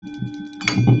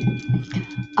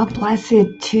A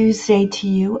blessed Tuesday to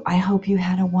you. I hope you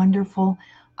had a wonderful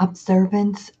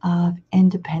observance of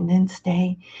Independence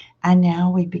Day. And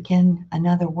now we begin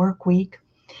another work week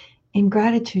in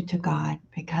gratitude to God,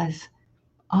 because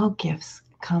all gifts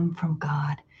come from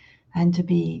God. And to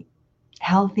be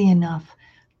healthy enough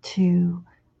to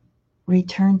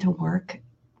return to work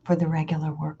for the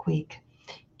regular work week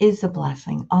is a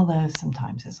blessing, although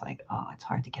sometimes it's like, oh, it's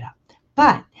hard to get up.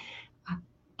 But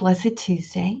Blessed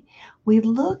Tuesday, we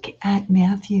look at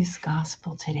Matthew's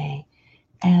Gospel today,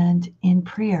 and in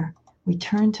prayer, we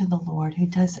turn to the Lord who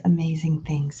does amazing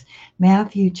things.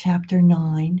 Matthew chapter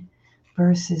 9,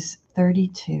 verses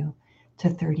 32 to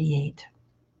 38.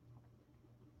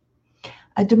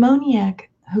 A demoniac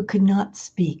who could not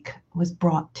speak was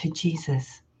brought to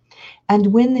Jesus, and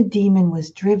when the demon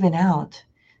was driven out,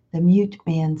 the mute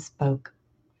man spoke.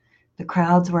 The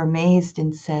crowds were amazed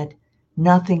and said,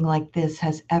 "Nothing like this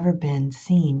has ever been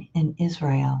seen in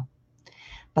Israel."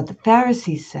 But the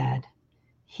Pharisees said,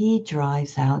 "He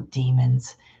drives out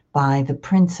demons by the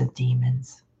prince of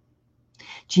demons."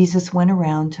 Jesus went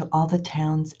around to all the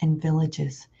towns and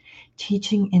villages,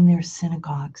 teaching in their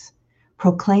synagogues,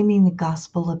 proclaiming the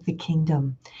gospel of the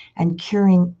kingdom, and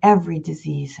curing every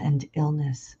disease and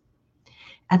illness.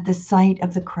 At the sight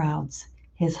of the crowds,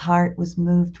 his heart was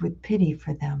moved with pity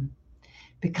for them,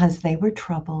 because they were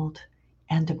troubled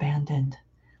and abandoned,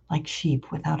 like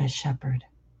sheep without a shepherd.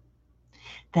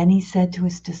 Then he said to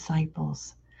his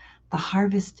disciples, "The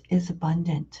harvest is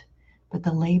abundant, but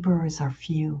the laborers are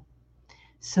few.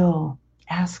 So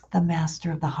ask the master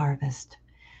of the harvest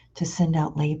to send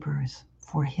out laborers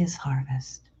for his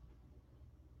harvest."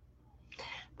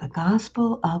 The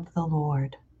gospel of the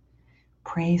Lord.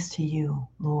 Praise to you,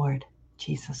 Lord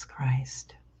Jesus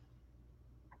Christ.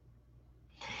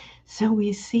 So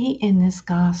we see in this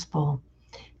gospel,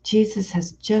 Jesus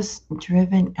has just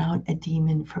driven out a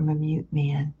demon from a mute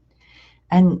man.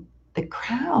 And the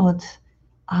crowds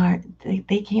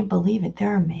they can't believe it.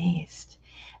 They're amazed.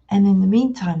 And in the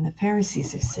meantime, the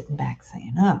Pharisees are sitting back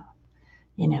saying, oh,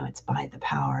 it's by the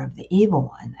power of the evil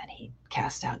one that he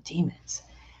cast out demons.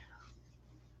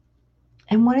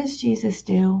 And what does Jesus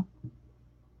do?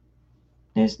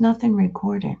 There's nothing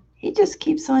recorded. He just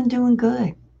keeps on doing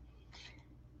good.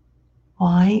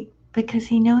 Why? Because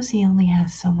he knows he only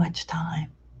has so much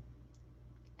time.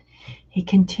 He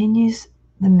continues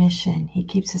the mission. He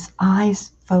keeps his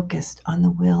eyes focused on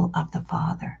the will of the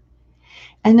Father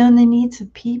and on the needs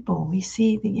of people. We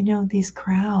see that, these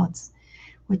crowds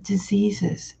with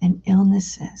diseases and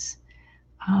illnesses.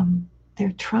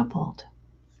 They're troubled.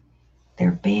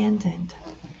 They're abandoned.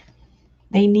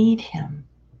 They need him.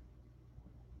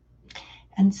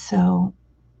 And so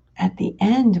at the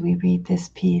end, we read this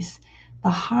piece,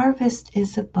 "The harvest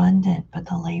is abundant, but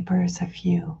the laborers are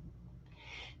few."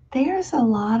 There's a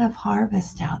lot of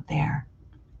harvest out there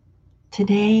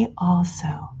today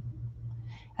also.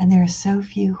 And there are so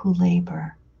few who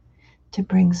labor to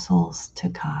bring souls to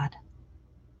God.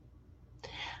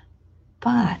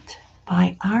 But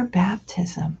by our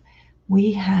baptism,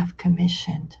 we've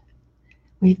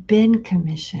been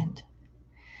commissioned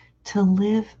to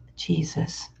live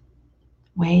Jesus'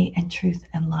 way and truth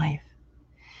and life,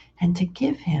 and to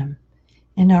give him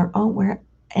in our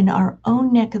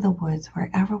own neck of the woods,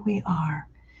 wherever we are,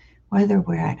 whether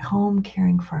we're at home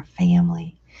caring for a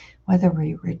family, whether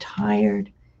we're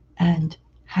retired and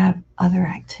have other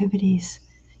activities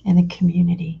in the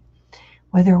community,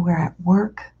 whether we're at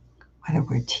work, whether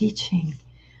we're teaching,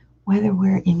 whether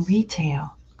we're in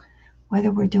retail,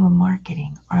 whether we're doing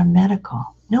marketing or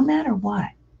medical, no matter what,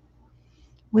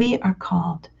 we are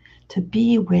called to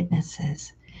be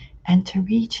witnesses and to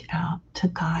reach out to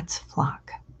God's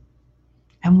flock.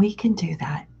 And we can do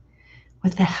that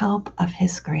with the help of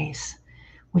his grace,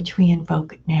 which we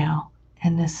invoke now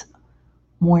in this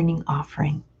morning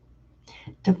offering.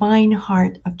 Divine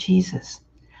Heart of Jesus,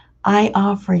 I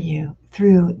offer you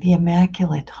through the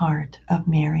Immaculate Heart of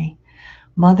Mary,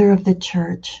 Mother of the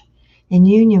Church, in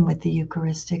union with the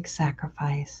Eucharistic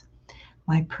sacrifice,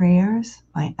 my prayers,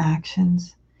 my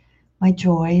actions, my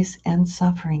joys and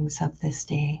sufferings of this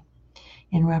day,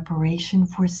 in reparation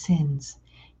for sins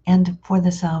and for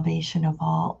the salvation of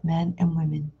all men and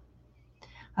women,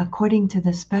 according to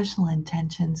the special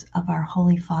intentions of our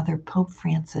Holy Father, Pope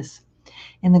Francis,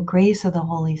 in the grace of the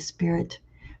Holy Spirit,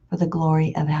 for the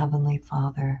glory of the Heavenly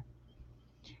Father.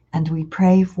 And we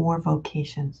pray for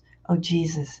vocations. O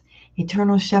Jesus,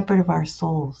 eternal shepherd of our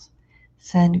souls,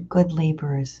 send good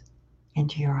laborers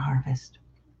into your harvest.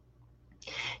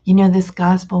 This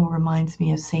gospel reminds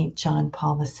me of St. John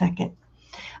Paul II.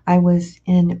 I was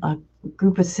in a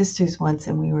group of sisters once,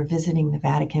 and we were visiting the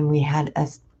Vatican. We had a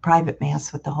private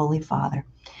mass with the Holy Father.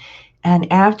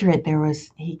 And after it,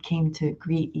 he came to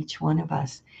greet each one of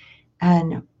us.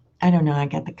 And I don't know, I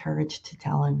got the courage to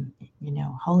tell him,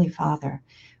 Holy Father,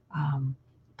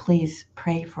 please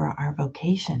pray for our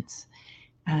vocations.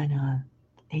 And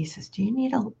he says, do you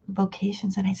need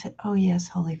vocations? And I said, oh, yes,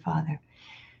 Holy Father.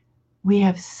 We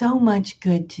have so much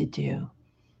good to do.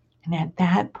 And at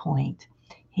that point,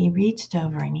 he reached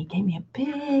over and he gave me a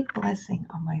big blessing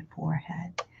on my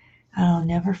forehead. And I'll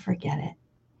never forget it.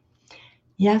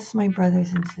 Yes, my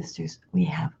brothers and sisters, we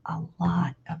have a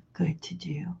lot of good to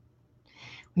do.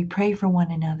 We pray for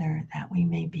one another that we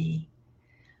may be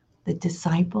the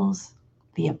disciples,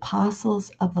 the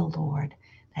apostles of the Lord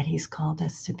that he's called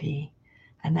us to be,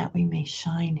 and that we may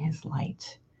shine his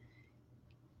light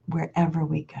wherever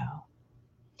we go.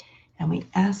 And we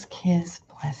ask his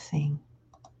blessing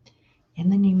in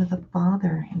the name of the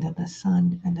Father, and of the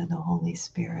Son, and of the Holy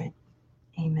Spirit.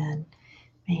 Amen.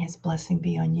 May his blessing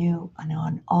be on you and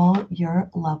on all your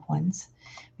loved ones.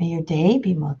 May your day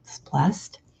be most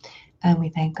blessed. And we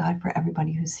thank God for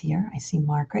everybody who's here. I see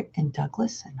Margaret and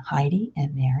Douglas and Heidi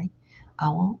and Mary,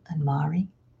 Owl and Mari,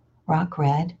 Rock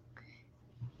Red.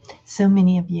 So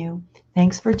many of you.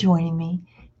 Thanks for joining me.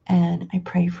 And I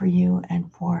pray for you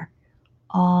and for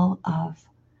all of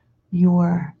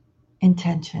your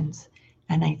intentions.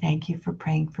 And I thank you for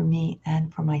praying for me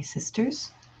and for my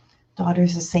sisters,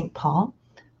 Daughters of St. Paul,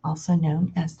 also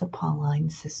known as the Pauline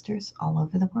Sisters all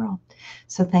over the world.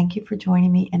 So thank you for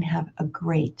joining me and have a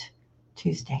great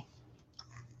Tuesday.